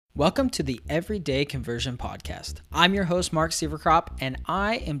Welcome to the Everyday Conversion Podcast. I'm your host, Mark Sieverkrop, and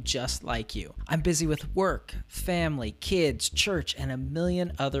I am just like you. I'm busy with work, family, kids, church, and a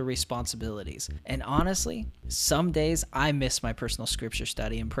million other responsibilities. And honestly, some days I miss my personal scripture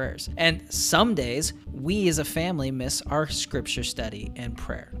study and prayers. And some days we as a family miss our scripture study and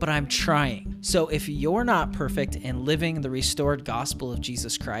prayer. But I'm trying. So if you're not perfect in living the restored gospel of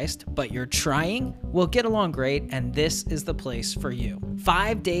Jesus Christ, but you're trying, we'll get along great, and this is the place for you.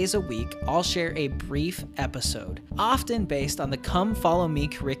 5 days a week, I'll share a brief episode, often based on the Come Follow Me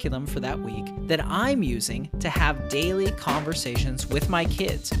curriculum for that week that I'm using to have daily conversations with my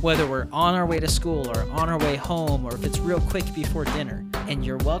kids, whether we're on our way to school or on our way home, or if it's real quick before dinner. And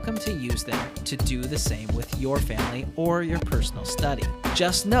you're welcome to use them to do the same with your family or your personal study.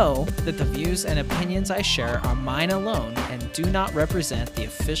 Just know that the views and opinions I share are mine alone and do not represent the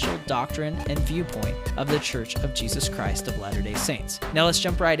official doctrine and viewpoint of the Church of Jesus Christ of Latter-day Saints. Now let's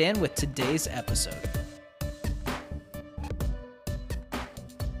jump right in with today's episode.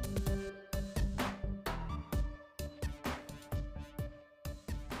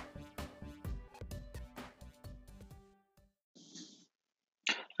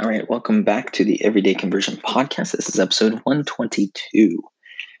 All right, welcome back to the Everyday Conversion Podcast. This is episode 122.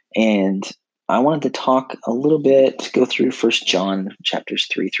 And I wanted to talk a little bit, go through 1 John chapters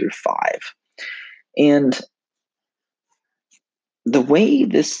 3 through 5. And the way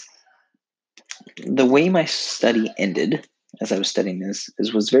my study ended as I was studying this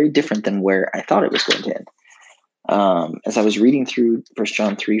was very different than where I thought it was going to end. As I was reading through 1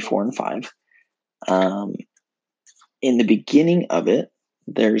 John 3, 4, and 5, in the beginning of it,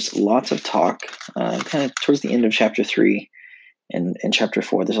 there's lots of talk, kind of towards the end of chapter 3 and chapter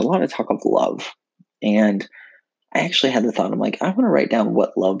 4, there's a lot of talk of love. And I actually had the thought, I'm like, I want to write down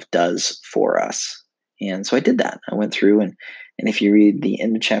what love does for us. And so I did that. I went through and if you read the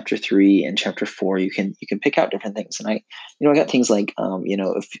end of chapter 3 and chapter 4, you can pick out different things. And I got things like,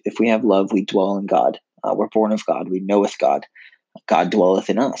 if we have love, we dwell in God. We're born of God. We knoweth God. God dwelleth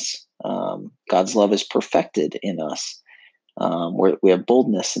in us. God's love is perfected in us. We have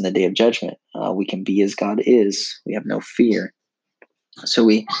boldness in the day of judgment. We can be as God is. We have no fear. So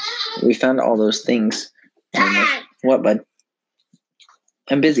we found all those things. What, bud?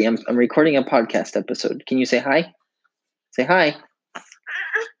 I'm busy. I'm recording a podcast episode. Can you say hi? Say hi.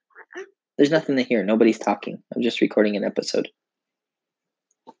 There's nothing to hear. Nobody's talking. I'm just recording an episode.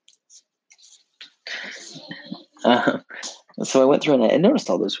 So I went through and I noticed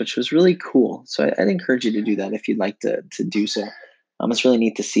all those, which was really cool. So I'd encourage you to do that if you'd like to do so. It's really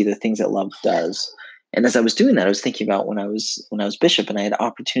neat to see the things that love does. And as I was doing that, I was thinking about when I was bishop, and I had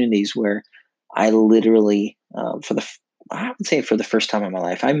opportunities where I literally, I would say for the first time in my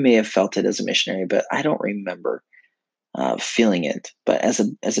life, I may have felt it as a missionary, but I don't remember feeling it. But as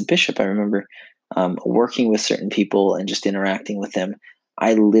a bishop, I remember working with certain people and just interacting with them.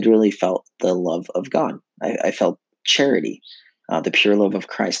 I literally felt the love of God. I felt charity, the pure love of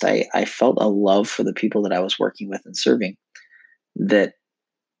Christ. I felt a love for the people that I was working with and serving that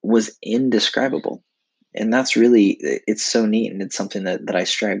was indescribable. And that's really, it's so neat. And it's something that I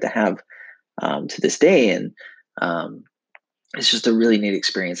strive to have to this day. And it's just a really neat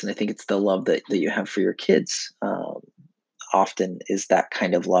experience. And I think it's the love that you have for your kids often is that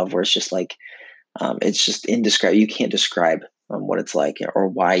kind of love where it's just like, it's just indescribable. You can't describe what it's like or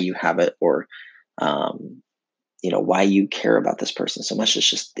why you have it, or why you care about this person so much.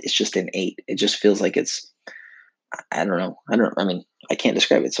 It's just innate. It just feels like it's, I don't know. I can't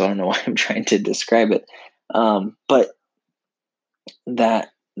describe it, so I don't know why I'm trying to describe it. But that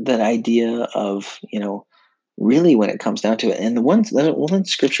idea of, really when it comes down to it, and the one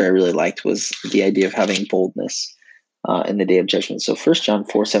scripture I really liked was the idea of having boldness in the day of judgment. So 1 John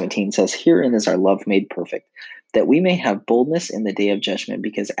 4:17 says, "Herein is our love made perfect, that we may have boldness in the day of judgment,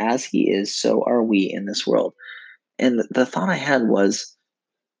 because as he is, so are we in this world." And the thought I had was,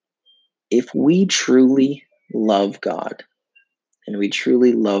 if we truly love God and we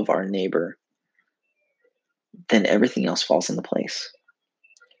truly love our neighbor, then everything else falls into place.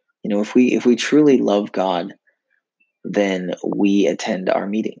 If we truly love God, then we attend our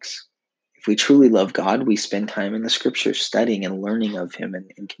meetings. If we truly love God, we spend time in the scriptures studying and learning of him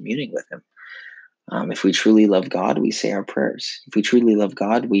and communing with him. If we truly love God, we say our prayers. If we truly love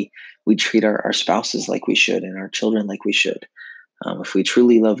God, we treat our spouses like we should and our children like we should. If we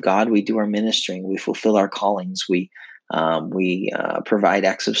truly love God, we do our ministering. We fulfill our callings. We provide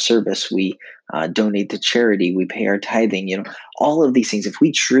acts of service. We donate to charity. We pay our tithing. All of these things. If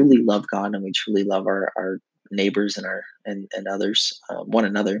we truly love God and we truly love our neighbors and others, one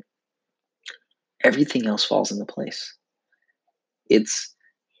another, everything else falls into place. It's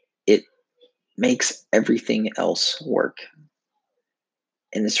makes everything else work.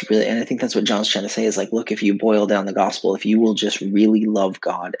 And I think that's what John's trying to say is like, look, if you boil down the gospel, if you will just really love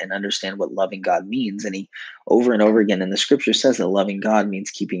God and understand what loving God means, and he over and over again in the scripture says that loving God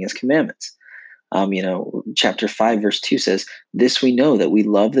means keeping his commandments. Chapter 5, verse 2 says, this we know that we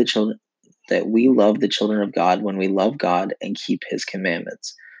love the children of God when we love God and keep his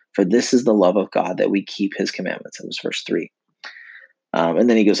commandments. For this is the love of God, that we keep his commandments. That was verse 3. And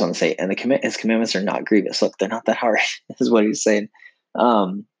then he goes on to say, and his commandments are not grievous. Look, they're not that hard, is what he's saying.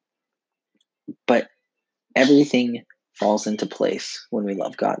 But everything falls into place when we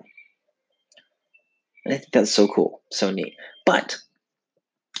love God. And I think that's so cool, so neat. But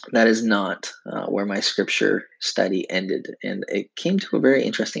that is not where my scripture study ended, and it came to a very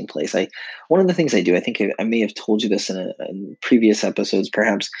interesting place. One of the things I do, I think I may have told you this in previous episodes,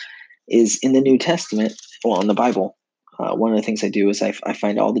 perhaps, is in the New Testament, well, in the Bible. One of the things I do is I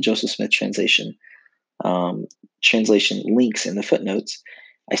find all the Joseph Smith translation links in the footnotes.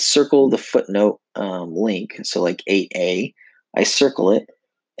 I circle the footnote link, so like 8a, I circle it,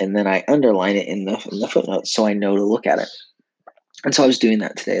 and then I underline it in the footnote so I know to look at it. And so I was doing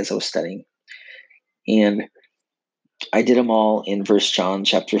that today as I was studying. And I did them all in 1 John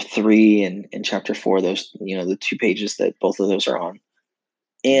chapter 3 and chapter 4, those, the 2 pages that both of those are on.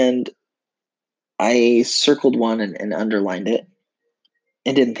 And I circled one and underlined it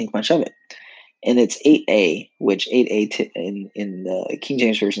and didn't think much of it. And it's 8a, which 8a in the King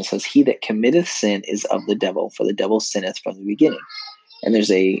James Version says, he that committeth sin is of the devil, for the devil sinneth from the beginning. And there's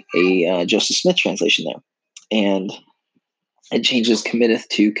a Joseph Smith translation there. And it changes committeth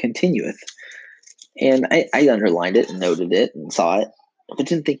to continueth. And I underlined it and noted it and saw it, but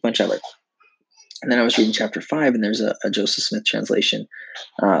didn't think much of it. And then I was reading chapter 5, and there's a Joseph Smith translation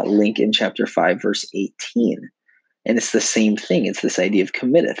link in chapter 5, verse 18. And it's the same thing. It's this idea of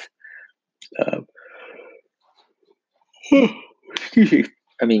committeth.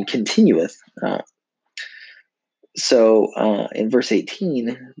 Continueth. So in verse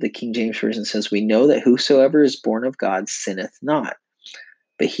 18, the King James Version says, we know that whosoever is born of God sinneth not.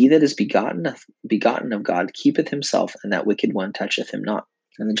 But he that is begotten of God keepeth himself, and that wicked one toucheth him not.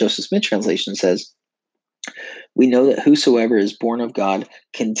 And the Joseph Smith translation says, we know that whosoever is born of God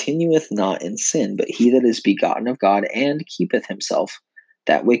continueth not in sin, but he that is begotten of God and keepeth himself,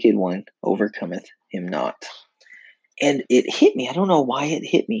 that wicked one overcometh him not. And it hit me. I don't know why it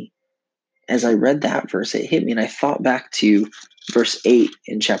hit me. As I read that verse, it hit me, and I thought back to verse 8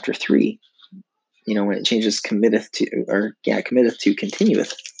 in chapter 3, when it changes committeth to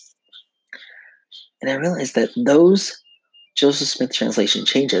continueth. And I realized that those Joseph Smith translation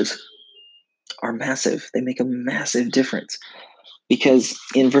changes are massive. They make a massive difference. Because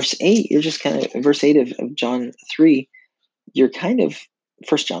in verse 8, you're just verse 8 of John 3, you're 1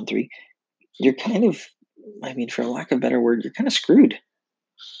 John 3, you're for lack of a better word, you're kind of screwed,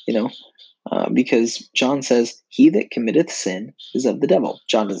 because John says, he that committeth sin is of the devil.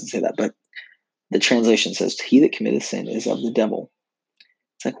 John doesn't say that, but the translation says, he that committeth sin is of the devil.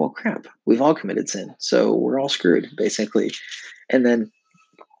 It's like, well, crap, we've all committed sin, so we're all screwed, basically. And then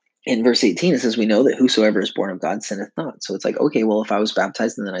in verse 18, it says, we know that whosoever is born of God sinneth not. So it's like, okay, well, if I was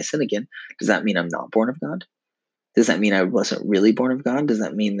baptized and then I sin again, does that mean I'm not born of God? Does that mean I wasn't really born of God? Does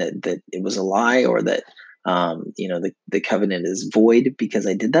that mean that it was a lie, or that, the covenant is void because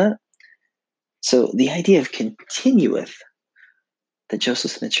I did that? So the idea of continueth that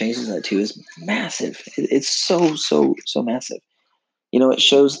Joseph Smith changes that to is massive. It's so, so, so massive. It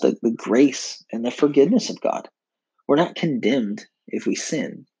shows the grace and the forgiveness of God. We're not condemned if we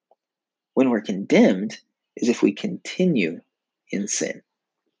sin. When we're condemned is if we continue in sin.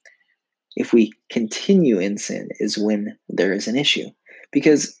 If we continue in sin is when there is an issue.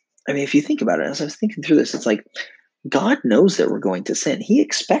 Because, if you think about it, as I was thinking through this, it's like God knows that we're going to sin. He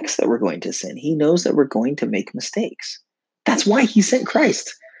expects that we're going to sin. He knows that we're going to make mistakes. That's why he sent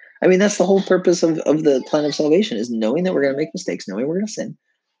Christ. That's the whole purpose of the plan of salvation, is knowing that we're going to make mistakes, knowing we're going to sin.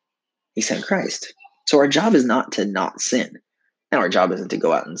 He sent Christ. So our job is not to not sin. Now, our job isn't to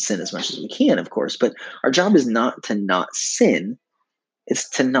go out and sin as much as we can, of course, but our job is not to not sin. It's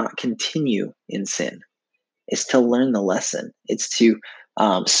to not continue in sin. It's to learn the lesson. It's to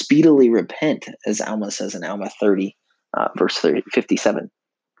speedily repent, as Alma says in Alma 30, verse 57.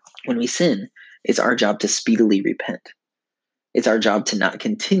 When we sin, it's our job to speedily repent. It's our job to not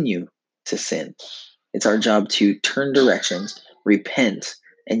continue to sin. It's our job to turn directions, repent,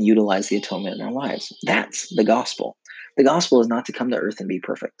 and utilize the atonement in our lives. That's the gospel. The gospel is not to come to earth and be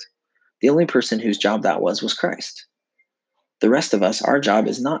perfect. The only person whose job that was Christ. The rest of us, our job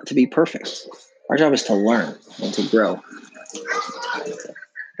is not to be perfect. Our job is to learn and to grow.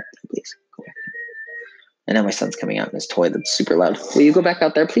 Please. And now my son's coming out in his toy that's super loud. Will you go back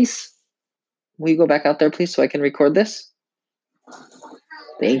out there, please? Will you go back out there, please, so I can record this?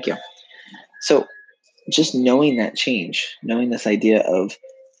 Thank you. So just knowing that change, knowing this idea of,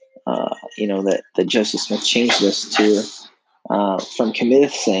 that Joseph Smith changed this to from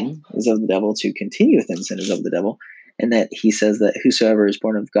committeth sin is of the devil to continueth in sin is of the devil. And that he says that whosoever is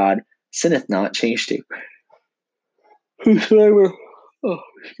born of God sinneth not, changed to whosoever,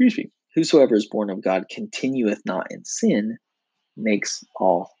 whosoever is born of God continueth not in sin, makes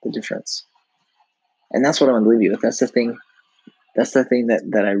all the difference. And that's what I want to leave you with. That's the thing. That's the thing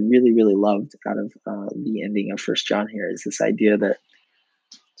that I really, really loved out of the ending of First John here, is this idea that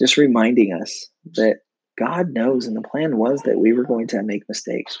just reminding us that God knows, and the plan was that we were going to make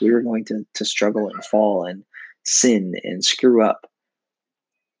mistakes. We were going to struggle and fall and sin and screw up.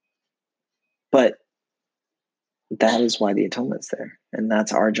 But that is why the atonement's there. And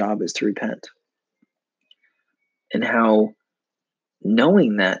that's our job, is to repent. And how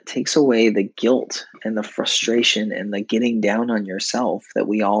knowing that takes away the guilt and the frustration and the getting down on yourself that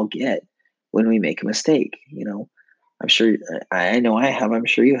we all get when we make a mistake. I'm sure, I know I have, I'm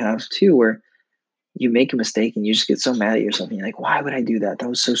sure you have too, where you make a mistake and you just get so mad at yourself and you're like, why would I do that? That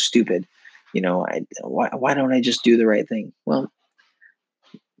was so stupid. Why don't I just do the right thing? Well,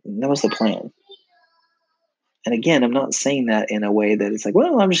 that was the plan. And again, I'm not saying that in a way that it's like,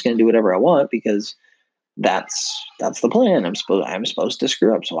 well, I'm just going to do whatever I want because that's the plan. I'm supposed to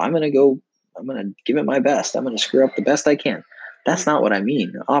screw up. So I'm going to give it my best. I'm going to screw up the best I can. That's not what I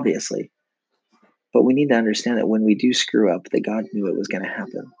mean, obviously. But we need to understand that when we do screw up, that God knew it was going to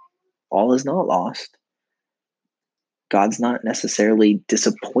happen. All is not lost. God's not necessarily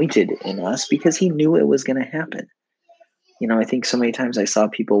disappointed in us because he knew it was going to happen. I think so many times I saw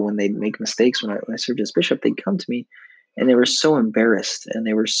people when they'd make mistakes when I served as bishop, they'd come to me and they were so embarrassed and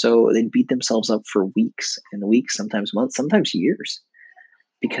they'd beat themselves up for weeks and weeks, sometimes months, sometimes years,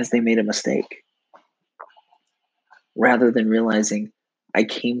 because they made a mistake. Rather than realizing I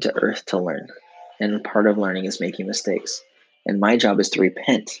came to earth to learn, and part of learning is making mistakes. And my job is to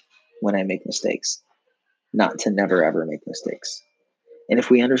repent when I make mistakes, not to never ever make mistakes. And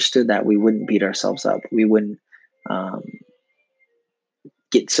if we understood that, we wouldn't beat ourselves up. We wouldn't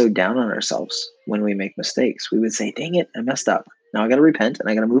get so down on ourselves when we make mistakes. We would say, dang it, I messed up. Now I got to repent and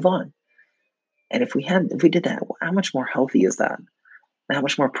I got to move on. And if we did that, how much more healthy is that? And how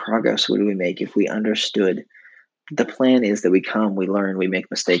much more progress would we make if we understood the plan is that we come, we learn, we make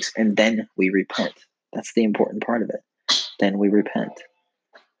mistakes, and then we repent. That's the important part of it. Then we repent.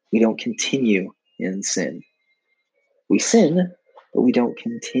 We don't continue in sin. We sin, but we don't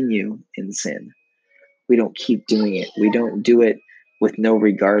continue in sin. We don't keep doing it. We don't do it with no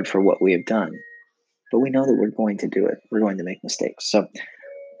regard for what we have done. But we know that we're going to do it. We're going to make mistakes. So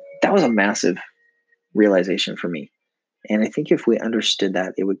that was a massive realization for me. And I think if we understood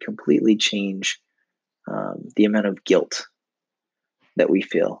that, it would completely change the amount of guilt that we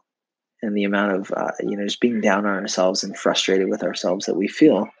feel and the amount of, just being down on ourselves and frustrated with ourselves that we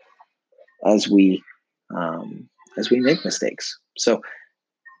feel as we make mistakes. So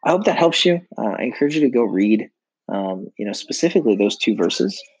I hope that helps you. I encourage you to go read, specifically those two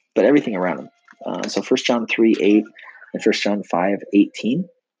verses, but everything around them. So 1 John 3:8 and 1 John 5:18.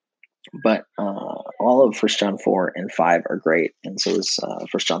 But all of 1 John 4 and 5 are great, and so is 1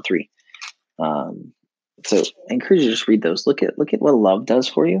 John 3. So I encourage you to just read those. Look at what love does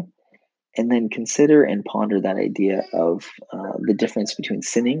for you, and then consider and ponder that idea of the difference between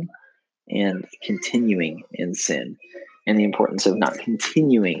sinning and continuing in sin, and the importance of not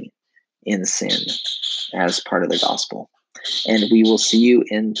continuing in sin as part of the gospel. And we will see you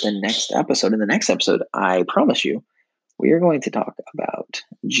in the next episode. In the next episode, I promise you, we are going to talk about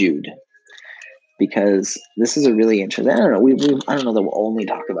Jude, because this is a really interesting. I don't know. I don't know that we'll only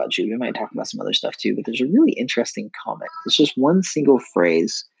talk about Jude. We might talk about some other stuff too. But there's a really interesting comment. It's just one single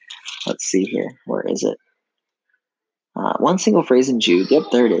phrase. Let's see here. Where is it? One single phrase in Jude. Yep,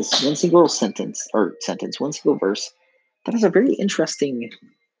 there it is. One single sentence. One single verse. That is a very interesting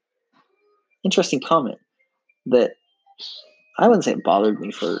comment that I wouldn't say it bothered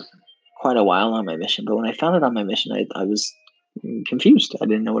me for quite a while on my mission. But when I found it on my mission, I was confused. I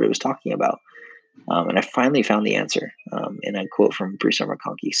didn't know what it was talking about. And I finally found the answer in a quote from Bruce R.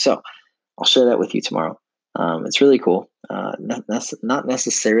 McConkie. So I'll share that with you tomorrow. It's really cool. Not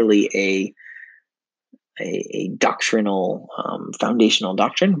necessarily a doctrinal, foundational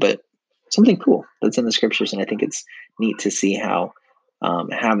doctrine, but something cool that's in the scriptures. And I think it's neat to see how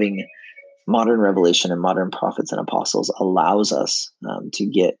having modern revelation and modern prophets and apostles allows us to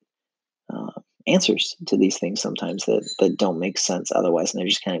get answers to these things sometimes that don't make sense otherwise. And they're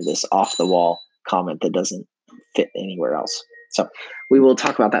just kind of this off the wall comment that doesn't fit anywhere else. So we will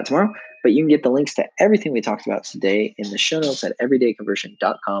talk about that tomorrow, but you can get the links to everything we talked about today in the show notes at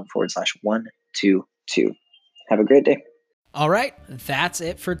everydayconversion.com/122. Have a great day. All right, that's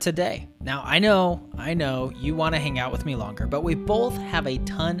it for today. Now, I know you want to hang out with me longer, but we both have a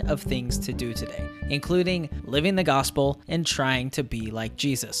ton of things to do today, including living the gospel and trying to be like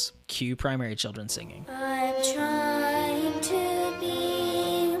Jesus. Cue primary children singing. I'm trying to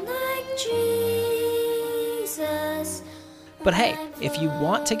be like Jesus. But hey, if you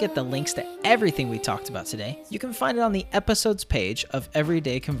want to get the links to everything we talked about today, you can find it on the episodes page of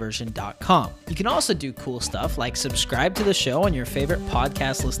everydayconversion.com. You can also do cool stuff like subscribe to the show on your favorite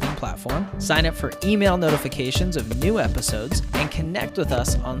podcast listening platform, sign up for email notifications of new episodes, and connect with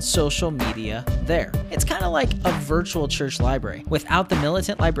us on social media there. It's kind of like a virtual church library without the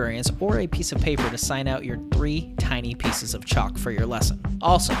militant librarians or a piece of paper to sign out your 3 tiny pieces of chalk for your lesson.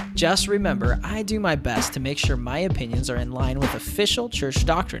 Also, just remember, I do my best to make sure my opinions are in line with official church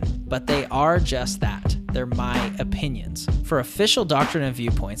doctrine, but they are just that. They're my opinions. For official doctrine and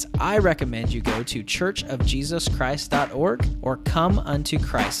viewpoints, I recommend you go to churchofjesuschrist.org or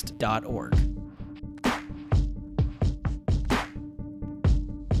comeuntochrist.org.